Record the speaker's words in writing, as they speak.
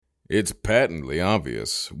It's patently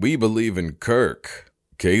obvious. We believe in Kirk.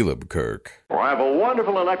 Caleb Kirk. Well, I have a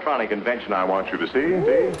wonderful electronic invention I want you to see.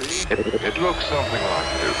 It looks something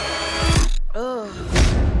like this.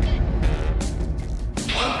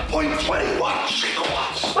 1.21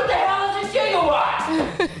 gigawatts. What the hell is a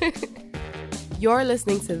gigawatt? You're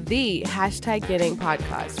listening to the #Getting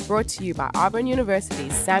podcast, brought to you by Auburn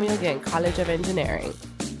University's Samuel Ginn College of Engineering.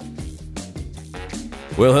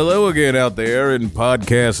 Well, hello again out there in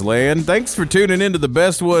podcast land. Thanks for tuning into the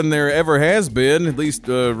best one there ever has been, at least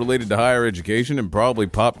related to higher education and probably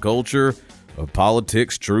pop culture,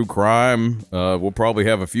 politics, true crime. We'll probably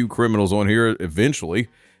have a few criminals on here eventually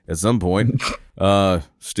at some point,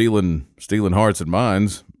 stealing hearts and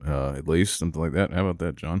minds, at least, something like that. How about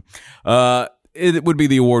that, John? It would be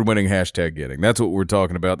the award-winning #Getting. That's what we're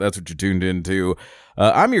talking about. That's what you're tuned into.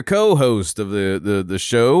 I'm your co-host of the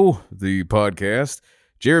show, the podcast.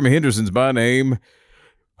 Jeremy Henderson's my name.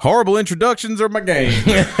 Horrible introductions are my game.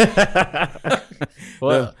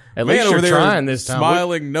 Well, at least you're trying this time.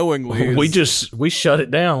 Smiling knowingly. We shut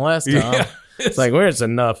it down last time. Yeah. It's like, where's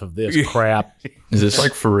enough of this crap? Is this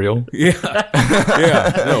like for real? Yeah.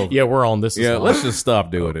 Yeah. No. Yeah, we're on this. Yeah, let's just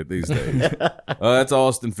stop doing it these days. That's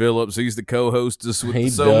Austin Phillips. He's the co-hostess with he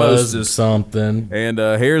the does something. And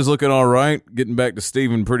hair's looking all right. Getting back to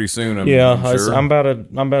Steven pretty soon. I'm sure. I'm about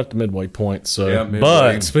at the midway point. So, Yeah, midway.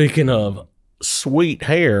 But speaking of sweet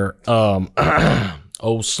hair,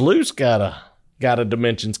 old Sleuth's got a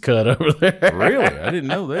dimensions cut over there. Really? I didn't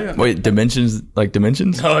know that. Wait, dimensions? Like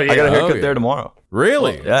dimensions? Oh, yeah. I got a haircut Oh, yeah. there tomorrow.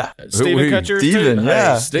 Really? Yeah. Steven cut yours too? Steven,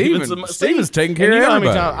 yeah. Steven's taking care And you of know how many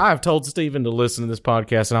everybody. times I've told Steven to listen to this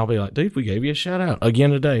podcast, and I'll be like, dude, we gave you a shout out again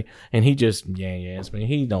today. And he just, it's me.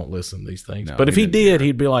 He don't listen to these things. No, but if he he didn't did,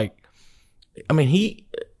 he'd be like, I mean, he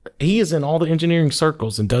is in all the engineering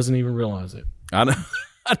circles and doesn't even realize it. I know.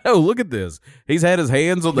 I know. Look at this. He's had his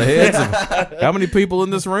hands on the heads of how many people in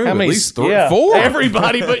this room? How At many- least yeah. 4.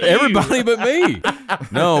 Everybody but you. Everybody but me.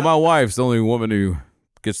 No, my wife's the only woman who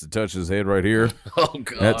gets to touch his head right here. Oh,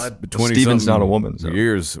 God. That's 20 Steven's not a woman, so.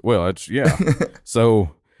 years. Well, it's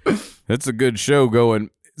so it's a good show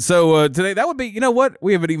going. So today that would be. You know what?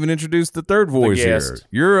 We haven't even introduced the third voice here. guest.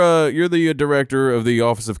 You're the director of the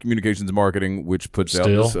Office of Communications and Marketing, which puts out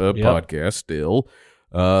this Yep. podcast. Still,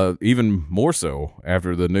 even more so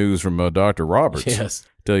after the news from Dr. Roberts. Yes.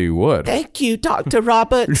 Tell you what. Thank you, Dr.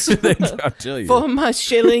 Roberts, I tell you. for my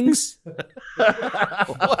shillings. I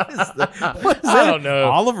don't know.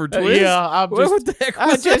 Oliver Twist? Yeah, What the heck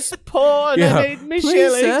was that? poured Yeah. me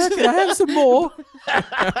Please, sir, can I have some more?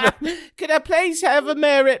 Could I please have a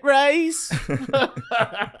merit raise?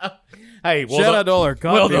 Hey, well, Shout out to all our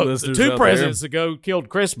coffee the listeners two out presidents ago killed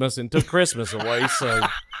Christmas and took Christmas away, so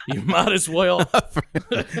you might as well.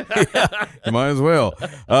 You might as well.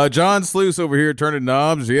 John Sluice over here turning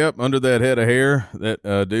knobs. Yep, under that head of hair that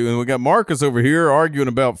do. And we got Marcus over here arguing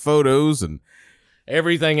about photos and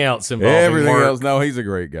Everything else involving everything work. else. No, he's a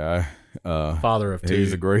great guy. Father of two.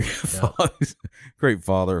 He's a great, great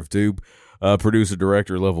father of two. Producer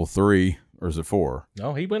director level 3, or is it 4?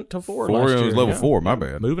 No, he went to 4 4. last It year. was level Yeah. 4. My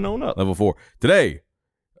bad. Moving on up. Level 4 today.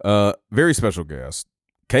 Very special guest,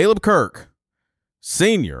 Caleb Kirk,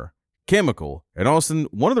 Senior Chemical. And Austin,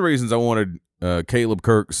 one of the reasons I wanted Caleb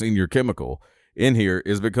Kirk, Senior Chemical, in here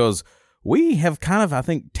is because we have kind of, I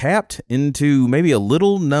think, tapped into maybe a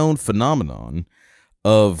little known phenomenon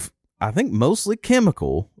of, I think, mostly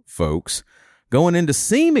chemical folks going into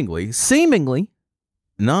seemingly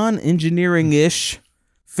non-engineering-ish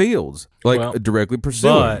fields, like Well, directly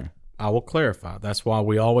pursuing. But I will clarify. That's why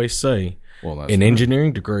we always say Well, that's an right.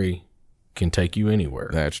 engineering degree can take you anywhere.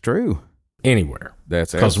 That's true. Anywhere.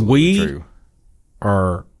 That's 'Cause absolutely we- true.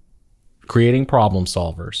 Are creating problem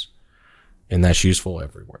solvers, and that's useful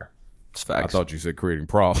everywhere. It's I facts. thought you said creating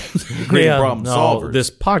problems. Creating problem solvers.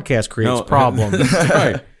 This podcast creates No. problems.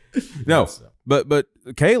 Right. No, but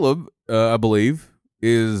Caleb, I believe,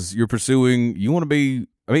 is you're pursuing. You want to be.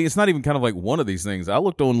 I mean, it's not even kind of like one of these things. I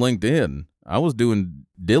looked on LinkedIn. I was doing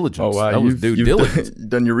diligence. Oh, wow. I was You've doing diligence,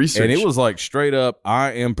 done your research. and it was like straight up.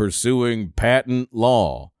 I am pursuing patent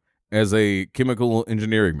law as a chemical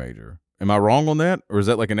engineering major. Am I wrong on that, or is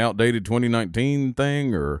that like an outdated 2019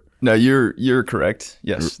 thing? Or No, you're correct.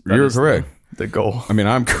 Yes. that You're is correct. The goal. I mean,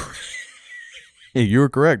 I'm correct. You're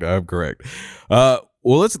correct. I'm correct. Well,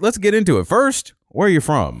 let's get into it. First, where are you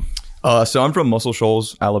from? So I'm from Muscle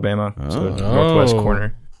Shoals, Alabama. So northwest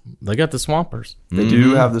corner. They got the Swampers. They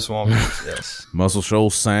do have the Swampers, yes. Muscle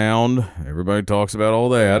Shoals Sound. Everybody talks about all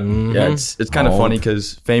that. Yeah, it's kind of funny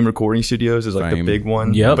because Fame Recording Studios is like Fame. the big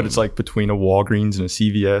one. Yep. But it's like between a Walgreens and a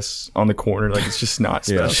CVS on the corner. Like, it's just not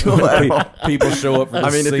special at all. People show up for the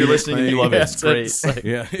I mean, if you're listening and you love it, Yeah, it's great.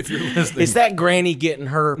 Yeah, if you're listening. Is that Granny getting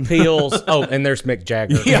her pills? Oh, and there's Mick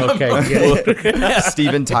Jagger. Okay, good.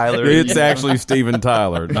 Steven Tyler. It's actually Steven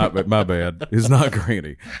Tyler. Not my bad. It's not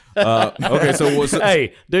Granny. Okay, so what's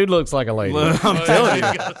Hey, dude looks like a lady. I'm telling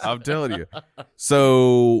you. I'm telling you.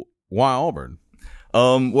 So why Auburn?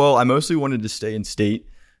 Well, I mostly wanted to stay in state,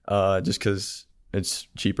 just because it's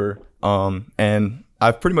cheaper. And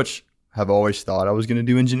I've pretty much have always thought I was going to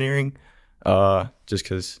do engineering, just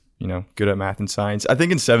because, good at math and science. I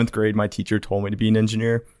think in 7th grade, my teacher told me to be an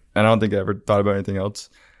engineer, and I don't think I ever thought about anything else.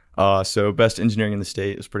 So best engineering in the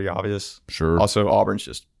state is pretty obvious. Sure. Also, Auburn's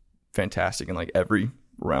just fantastic in like every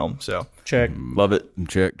realm. So Check. love it.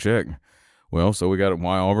 Check. Well, so we got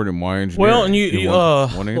why Auburn and why engineering. Well, and you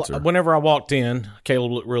one answer. whenever I walked in,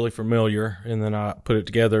 Caleb looked really familiar, and then I put it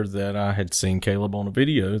together that I had seen Caleb on a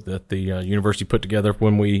video that the university put together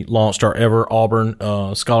when we launched our Ever Auburn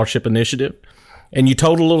scholarship initiative. And you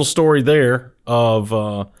told a little story there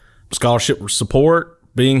of scholarship support,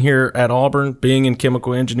 being here at Auburn, being in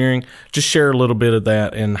chemical engineering. Just share a little bit of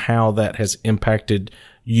that and how that has impacted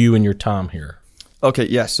you and your time here. Okay,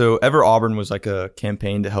 yeah. So Ever Auburn was like a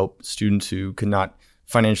campaign to help students who could not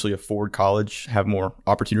financially afford college have more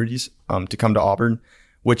opportunities to come to Auburn,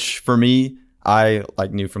 which for me, I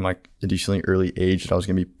like knew from like a decently early age that I was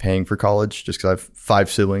going to be paying for college just because I have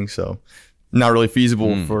 5 siblings. So not really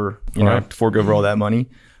feasible for, to fork over all that money.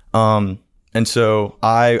 And so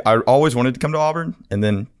I always wanted to come to Auburn and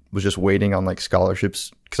then was just waiting on like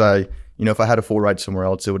scholarships because if I had a full ride somewhere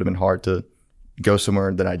else, it would have been hard to go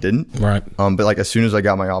somewhere that I didn't. Right. But like as soon as I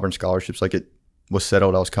got my Auburn scholarships, like it was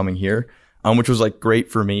settled, I was coming here, which was like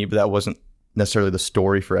great for me, but that wasn't necessarily the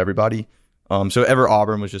story for everybody. So Ever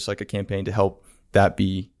Auburn was just like a campaign to help that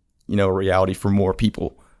be, a reality for more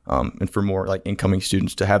people, and for more like incoming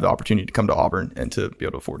students to have the opportunity to come to Auburn and to be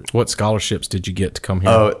able to afford it. What scholarships did you get to come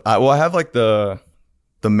here? I have like the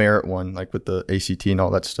merit one, like with the ACT and all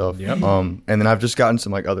that stuff. Yep. And then I've just gotten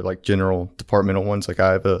some like other like general departmental ones. Like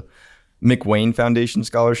I have a McWayne Foundation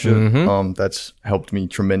scholarship. That's helped me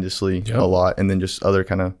tremendously a lot. And then just other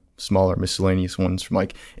kind of smaller miscellaneous ones from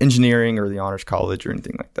like engineering or the honors college or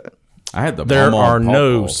anything like that. I had the There Mama are and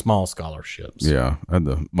no Pawpaw. small scholarships. Yeah, I had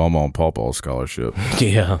the Mama and Pawpaw scholarship.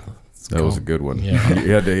 Yeah. That was a good one. Yeah.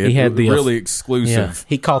 He had the really exclusive. Yeah.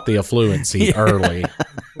 He caught the affluency early.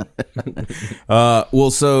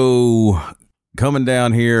 Well, so coming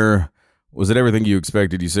down here, was it everything you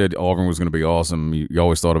expected? You said Auburn was going to be awesome. You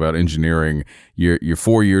always thought about engineering. You're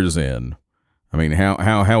 4 years in. I mean,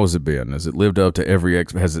 how has it been? Has it lived up to every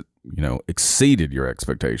has it exceeded your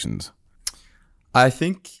expectations? I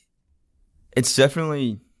think it's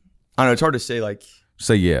definitely, I don't know, it's hard to say like,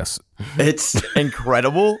 Say yes. it's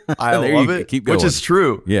incredible. I There love you it, keep which going. is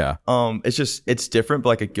true. Yeah. It's different, but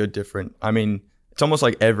like a good different. I mean, it's almost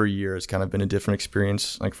like every year has kind of been a different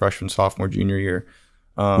experience, like freshman, sophomore, junior year.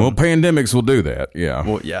 Well, pandemics will do that. Yeah.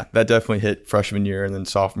 Well, yeah, that definitely hit freshman year, and then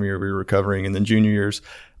sophomore year we were recovering, and then junior year's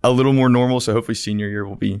a little more normal. So hopefully senior year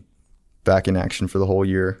will be back in action for the whole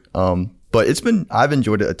year. But I've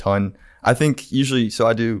enjoyed it a ton. I think usually, so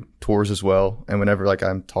I do tours as well, and whenever like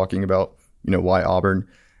I'm talking about why Auburn,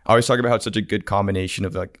 I always talk about how it's such a good combination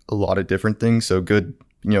of like a lot of different things. So good,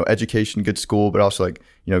 education, good school, but also like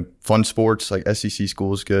fun sports. Like SEC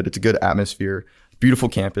school is good. It's a good atmosphere, beautiful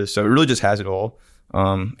campus. So it really just has it all.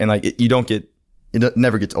 And like it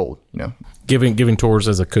never gets old, Giving tours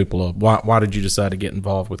as a cupola. Why did you decide to get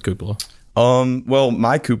involved with cupola? Well,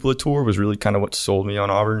 my cupola tour was really kind of what sold me on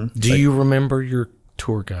Auburn. Do you remember your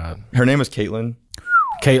tour guide? Her name was Caitlin.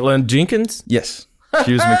 Caitlin Jenkins? Yes.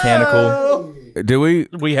 She was mechanical. Do we?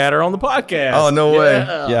 We had her on the podcast. Oh, no way.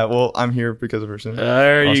 Yeah. Yeah. Well, I'm here because of her. So.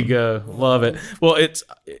 There Awesome. you go. Love it. Well, it's,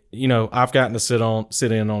 I've gotten to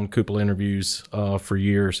sit in on cupola interviews for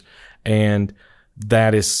years, and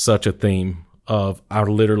that is such a theme of I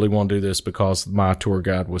literally want to do this because my tour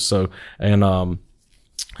guide was so, and oh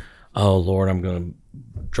Lord, I'm going to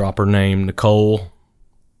drop her name, Nicole.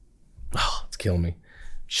 Oh, it's killing me.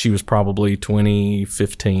 She was probably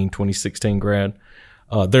 2016 grad.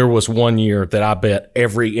 There was one year that I bet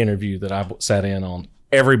every interview that I sat in on,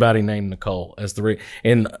 everybody named Nicole as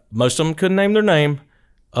and most of them couldn't name their name,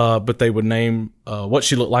 but they would name what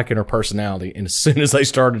she looked like in her personality. And as soon as they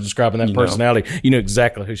started describing that personality, you knew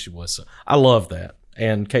exactly who she was. So I love that.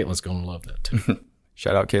 And Caitlin's going to love that too.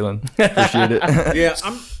 Shout out, Caitlin. Appreciate it. Yeah,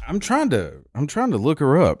 I'm trying to look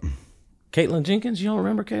her up. Caitlin Jenkins. You don't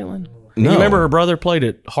remember Caitlin? No. You remember her brother played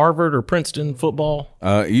at Harvard or Princeton football?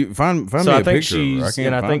 You find So me I a think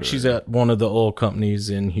picture. I think she's at one of the oil companies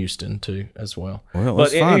in Houston too, as well. Well, but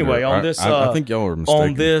let's find anyway, her. on this, I think y'all are mistaken.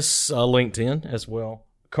 on this LinkedIn as well,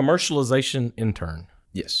 commercialization intern.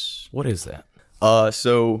 Yes. What is that?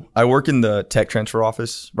 So I work in the tech transfer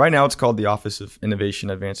office. Right now it's called the Office of Innovation,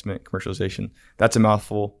 Advancement, Commercialization. That's a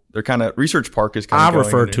mouthful. They're kind of, Research Park is kind I of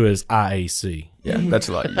refer to it as IAC. Yeah, that's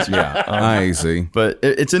a lot easier. Yeah, I see. But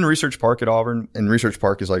it's in Research Park at Auburn, and Research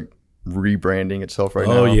Park is like rebranding itself right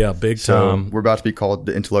now. Oh yeah, big So time. we're about to be called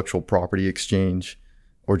the Intellectual Property Exchange,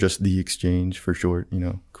 or just the Exchange for short,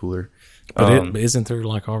 cooler. But isn't there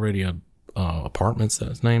like already a apartments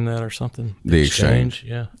that's named that or something? The Exchange.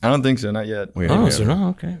 Yeah. I don't think so, not yet. We Oh, haven't so had- no,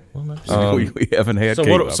 okay. Well, no. we haven't had. So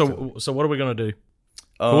Kate what? up So what are we gonna do?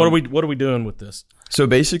 Um, What are we doing with this? So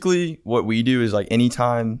basically what we do is like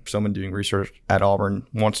anytime someone doing research at Auburn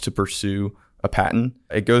wants to pursue a patent,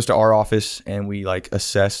 it goes to our office and we like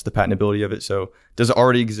assess the patentability of it. So does it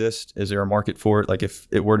already exist? Is there a market for it? Like if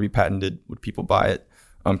it were to be patented, would people buy it?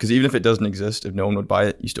 Because even if it doesn't exist, if no one would buy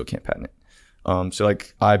it, you still can't patent it. So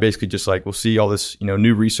like I basically just like we'll see all this,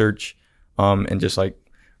 new research and just like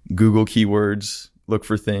Google keywords, look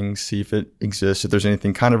for things, see if it exists, if there's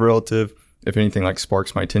anything kind of relative. If anything like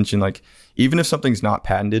sparks my attention, like even if something's not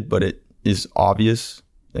patented, but it is obvious,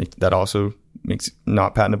 like, that also makes it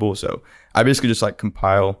not patentable. So I basically just like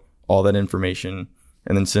compile all that information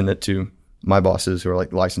and then send it to my bosses who are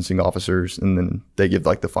like licensing officers. And then they give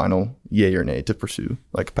like the final yay or nay to pursue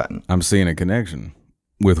like a patent. I'm seeing a connection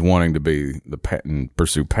with wanting to be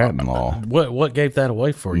pursue patent law. What gave that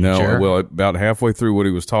away for you? No, Jared? well, about halfway through what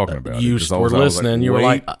he was talking about, You it just were always- I was listening. You were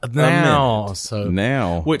wait like, a now. minute. So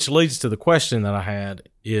Now. which leads to the question that I had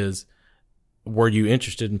is, were you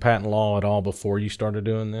interested in patent law at all before you started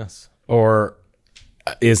doing this? Or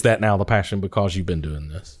is that now the passion because you've been doing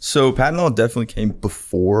this? So patent law definitely came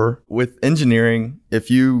before. With engineering,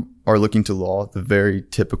 if you are looking to law, the very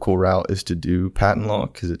typical route is to do patent law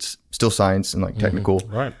because it's still science and like technical.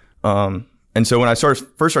 Right. And so when I first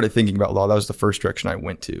started thinking about law, that was the first direction I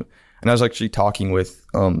went to. And I was actually talking with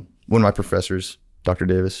one of my professors, Dr.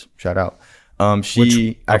 Davis, shout out.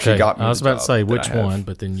 She actually got me. I was the about to job say that which I have. one,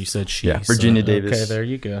 but then you said she. Yeah, Virginia so, Davis. Okay, there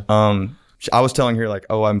you go. I was telling her like,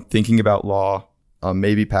 oh, I'm thinking about law,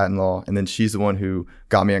 maybe patent law. And then she's the one who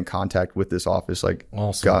got me in contact with this office. Like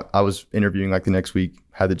Awesome. I was interviewing like the next week,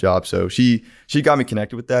 had the job. So she got me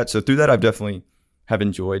connected with that. So through that, I've definitely have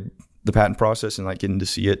enjoyed the patent process and like getting to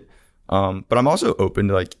see it. But I'm also open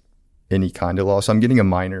to like any kind of law. So I'm getting a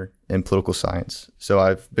minor in political science. So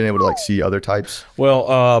I've been able to like see other types. Well,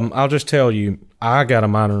 I'll just tell you, I got a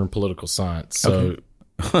minor in political science. So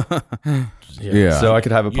Yeah. So I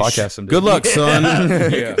could have a podcast someday. Good luck, son.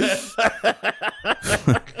 Yeah.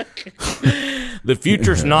 the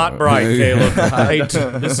future's not bright, Caleb. I hate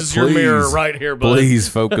to, this is your Please. mirror right here, bud. Please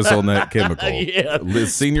focus on that chemical. Yeah.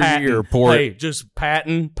 Senior Patent. year, pour Hey, it. just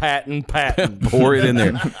patent. Pour it in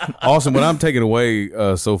there. Awesome. What I'm taking away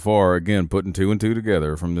so far, again, putting two and two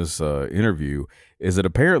together from this interview, is that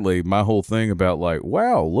apparently my whole thing about like,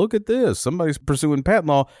 wow, look at this, somebody's pursuing patent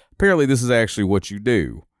law. Apparently, this is actually what you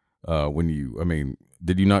do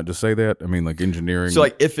did you not just say that? I mean, like engineering. So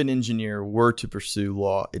like if an engineer were to pursue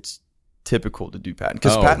law, it's typical to do patent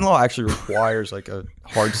because Oh. patent law actually requires like a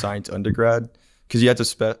hard science undergrad because you have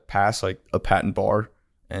to pass like a patent bar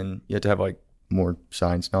and you have to have like more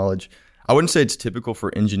science knowledge. I wouldn't say it's typical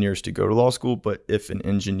for engineers to go to law school, but if an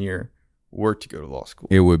engineer were to go to law school,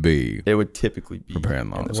 it would be it would typically be for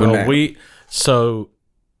patent law. So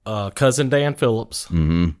cousin Dan Phillips,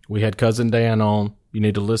 we had cousin Dan on. You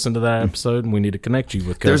need to listen to that episode, and we need to connect you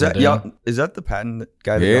with There's cousin that. Dan. Yeah, is that the patent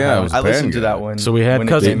guy? That Yeah, y'all have? it was I the patent listened to guy. that one. So we had when it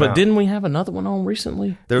cousin, came but out. didn't we have another one on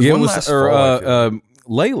recently? There was one last fall, I feel.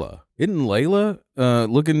 Layla. Isn't Layla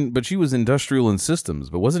looking? But she was industrial and systems.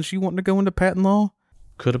 But wasn't she wanting to go into patent law?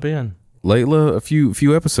 Could have been. Layla, a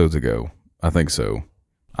few episodes ago, I think so.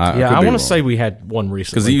 I want to say we had one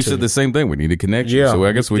recently because you too. said the same thing. We need to connect you. So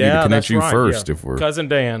I guess we need to connect that's you right, first yeah. if we're cousin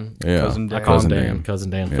Dan. yeah. Cousin Dan. I call him Cousin Dan. Dan. Cousin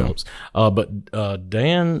Dan Yeah. Phillips. But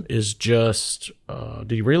Dan is just.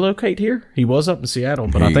 Did he relocate here? He was up in Seattle,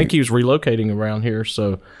 but I think he was relocating around here.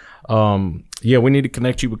 So, we need to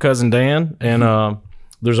connect you with cousin Dan. And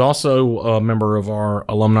there's also a member of our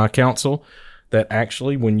alumni council that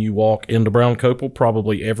actually, when you walk into Brown Copel,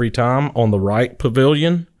 probably every time on the right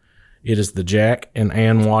pavilion, it is the Jack and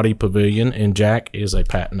Ann Waddy Pavilion, and Jack is a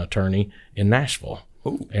patent attorney in Nashville.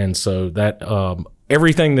 And so that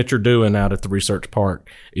everything that you're doing out at the Research Park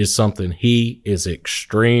is something he is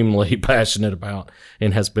extremely passionate about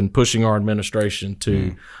and has been pushing our administration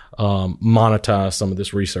to monetize some of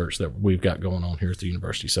this research that we've got going on here at the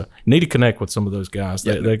university. So you need to connect with some of those guys.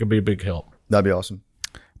 They could be a big help. That'd be awesome.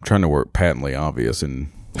 I'm trying to work patently obvious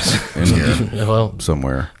in here Well,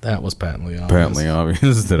 somewhere. that was patently obvious. Patently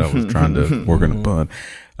obvious that I was trying to work in a pun.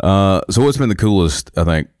 So what's been the coolest, I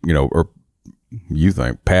think, or you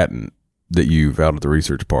think, patent that you've out at the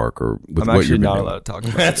research park or with I'm what actually you've been not doing? allowed to talk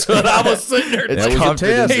about it. That's what I was sitting there. It's That was a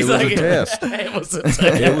confidence. test. It was a test. It was a test.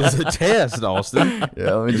 It was a test, Austin.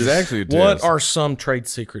 Yeah, let me It's just actually a test. What are some trade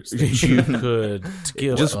secrets that you could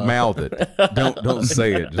give? Just mouth it. Don't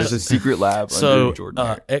say it. There's a Just secret lab So, under Jordan.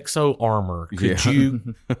 Exo Armor. Could Yeah.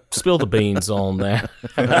 you spill the beans on that?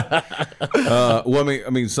 well, I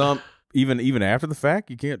mean, some even after the fact,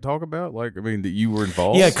 you can't talk about that you were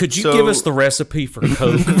involved. Yeah, could you So- give us the recipe for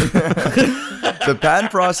Coke? The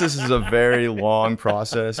patent process is a very long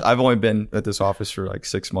process. I've only been at this office for like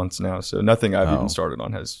 6 months now, so nothing I've even started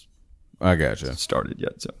on has I gotcha. started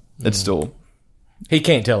yet. So it's still He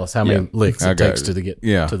can't tell us how many licks I it got takes it. to get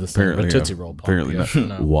Yeah, to the thing. apparently, A yeah. Tootsie Roll pop. Apparently Yeah.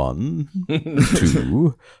 not. 1,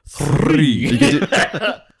 2, 3.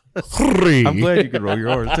 Three. I'm glad you could roll your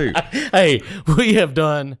R's too. Hey, we have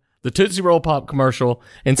done the Tootsie Roll Pop commercial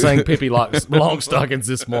and sang Pippi Longstockings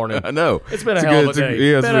this morning. I know. It's been a hell of a day.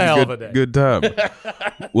 Yeah, it's Been been a hell a of a day. good time.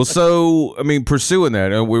 Well, so, pursuing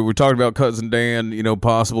that, we were talking about Cousin Dan,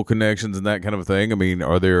 possible connections and that kind of a thing.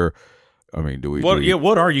 Are there, do we? What? do we- Yeah.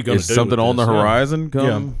 What are you going to Is do? something with on the this? Yeah. horizon?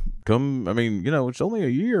 Come. It's only a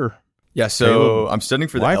year. yeah. So Caleb, I'm studying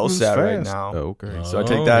for the Life moves LSAT right fast. now. Oh, okay. So I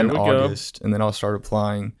take that in here we go. August, and then I'll start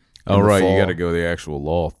applying. Oh, in the right. You fall. got to go the actual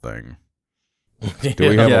law thing. Do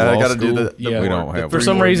we have Yeah, a I law got to do school? the Yeah. We more- don't the have For one.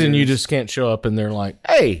 some more reason, you years. just can't show up and they're like,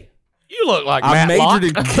 "Hey, you look like I Matlock.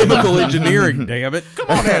 majored in chemical engineering. Damn it! Come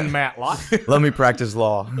on in, Matlock." Let me practice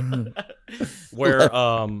law. Where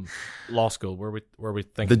law school? Where we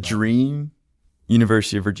thinking? The about? Dream,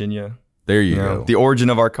 University of Virginia. There you You know, go. the origin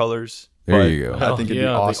of our colors. There But you go. I think it'd be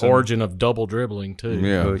yeah, awesome. the origin of double dribbling too.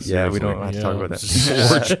 Yeah, Oh, yeah, we don't seriously. have to talk about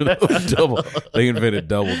that. Origin of double. They invented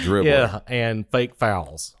double dribble. Yeah, and fake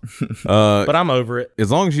fouls. But But I'm over it.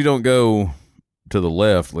 as long as you don't go to the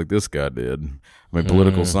left like this guy did.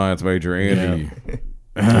 Political science major Andy.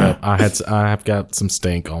 I have got some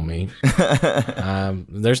stink on me.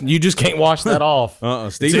 You just can't wash that off.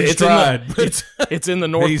 Steven's tried. It's in the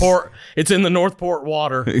Northport. It's in the Northport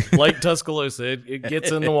water, Lake Tuscaloosa. It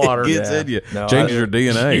gets in the water. It gets Yeah. in you. No, Changes your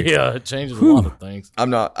DNA. Yeah, it changes a lot of things. I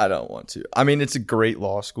don't want to. It's a great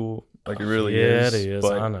law school. Like it really Yeah, is. it is.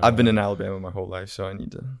 But I know. I've been in Alabama my whole life, so I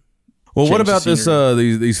need to. Well, what Change the about this?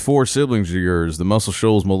 scenery. These 4 siblings of yours, the Muscle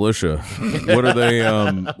Shoals Militia. What are they?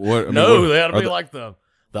 No, they ought to be like the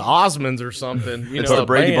Osmonds or something. You It's know, the a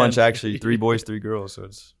Brady band. Bunch, actually. 3 boys, 3 girls. So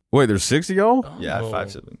it's Wait, there's 6 of y'all? yeah, I have Oh.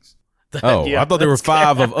 5 siblings. Oh, Yeah, I thought there were that's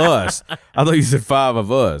 5 of us. I thought you said 5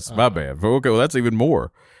 of us. My bad. Okay, well that's even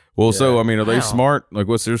more. Well, so are they Wow. smart? Like,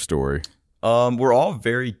 what's their story? We're all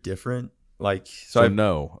very different. Like So I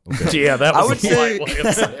no. Okay. Yeah, that I was would a polite say- way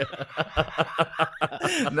of saying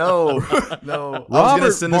it. no. I was Robert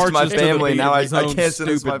gonna send this to my marches the family. beat Now of I his own can't send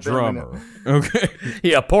this to my stupid family. now. drummer. Okay.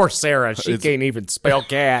 Yeah, poor Sarah. She It's- can't even spell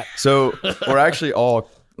cat. So we're actually all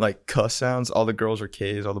like cuss sounds. All the girls are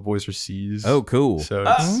K's, all the boys are C's. Oh, cool. So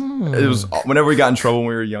it was whenever we got in trouble when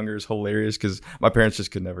we were younger, it was hilarious because my parents just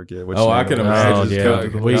could never get. Which Oh, I can name it was. imagine. Oh, yeah. Go to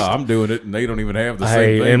the- We- no, I'm doing it, and they don't even have the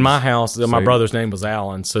Hey, same thing. in my house, my Same. brother's name was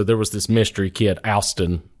Alan, so there was this mystery kid,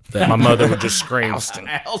 Alston, that my mother would just scream.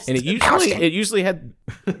 And it usually had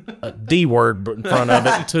a D word in front of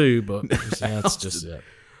it too, but that's just it.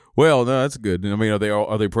 Well, no, that's good.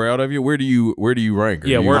 Are they proud of you? Where do you rank? Are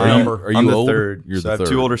Yeah, you, we're are you- number. Are you I'm the old? third. You're so the I have third.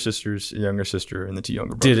 2 older sisters, a younger sister, and the 2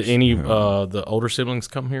 younger brothers. Did any the older siblings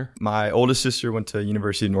come here? My oldest sister went to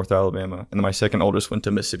University of North Alabama, and then my second oldest went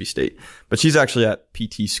to Mississippi State. But she's actually at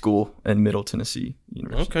PT school in Middle Tennessee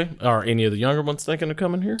University. Okay. Are any of the younger ones thinking of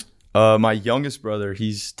coming here? My youngest brother,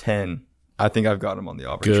 he's 10. I think I've got him on the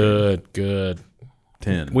Auburn train. Good.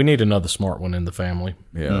 10. We need another smart one in the family.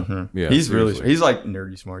 Yeah, yeah. He's seriously. really he's like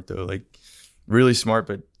nerdy smart though, like really smart,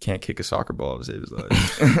 but can't kick a soccer ball to save his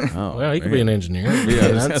life. Oh, Well, he could man. be an engineer. Yeah,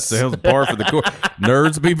 that sounds par for the course.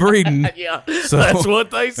 Nerds be breeding. Yeah, So- that's what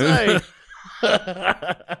they say.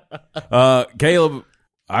 Caleb,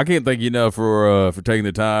 I can't thank you enough for taking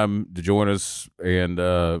the time to join us. And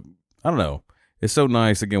I don't know, it's so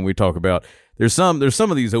nice. Again, we talk about there's some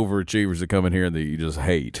of these overachievers that come in here that you just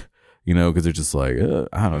hate, because they're just like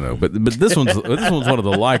I don't know. But this one's one of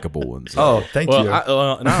the likable ones. Oh, thank Well, you.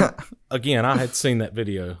 I had seen that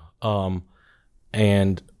video,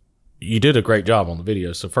 and you did a great job on the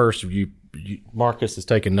video. So first, you Marcus is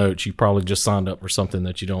taking notes. You probably just signed up for something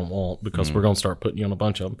that you don't want because we're going to start putting you on a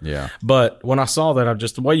bunch of them. Yeah. But when I saw that,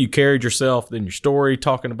 the way you carried yourself, then your story,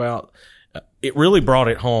 talking about, it really brought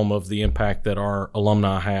it home of the impact that our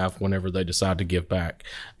alumni have whenever they decide to give back,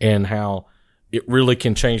 and how it really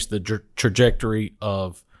can change the trajectory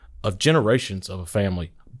of generations of a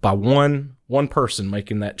family by one person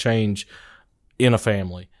making that change in a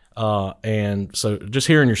family. And so just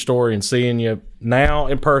hearing your story and seeing you now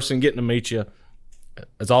in person, getting to meet you,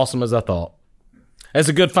 as awesome as I thought. That's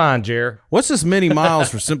a good find, Jer. What's this many miles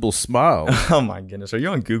for Simple Smile? Oh my goodness, are you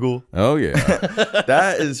on Google? Oh yeah,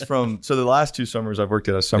 That is from. So the last 2 summers I've worked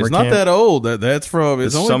at a summer it's camp. not that old. That's from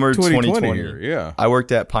it's only summer 2020 here. Yeah, I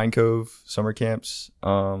worked at Pine Cove summer camps,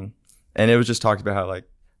 and it was just talked about how like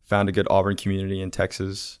found a good Auburn community in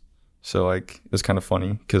Texas. So like it was kind of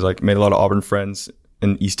funny because like made a lot of Auburn friends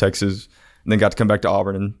in East Texas, and then got to come back to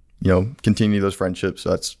Auburn and continue those friendships.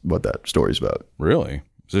 So that's what that story's about. really.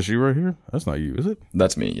 Is this you right here? That's not you, is it?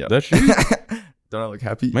 That's me. Yeah. That's you. Don't I look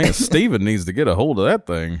happy? Man, Steven needs to get a hold of that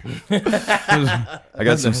thing. I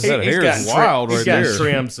got some. That hair is wild right He's there. got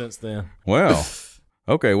trimmed since then. Well,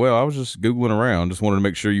 okay. Well, I was just Googling around. Just wanted to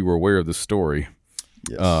make sure you were aware of this story.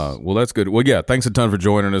 Yes. Well, that's good. Well, yeah, thanks a ton for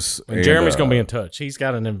joining us. And Jeremy's going to be in touch. He's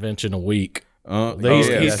got an invention a week. yeah.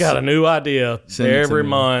 He's got a new idea Send it to every me.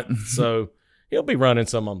 month. So he'll be running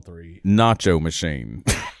some on 3. Nacho machine.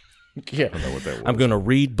 Yeah. I know what that was. I'm going to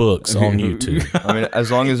read books on YouTube. I mean, as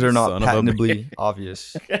long as they're not Son of a patentably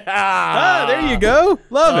obvious. There you go.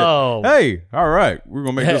 Love it. Oh. Hey, all right. We're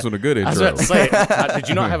going to make this one a good I was intro. about to say, did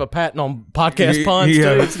you not have a patent on podcast puns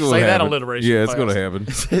Yeah, too? it's gonna Say that happen. alliteration. Yeah, it's fast. going to happen.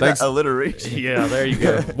 Thanks. Alliteration. Yeah, there you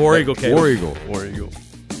go. War Eagle, Caleb. War Eagle. War Eagle.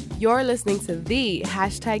 You're listening to the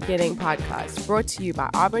 #Getting podcast, brought to you by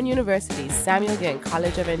Auburn University's Samuel Ginn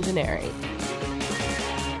College of Engineering.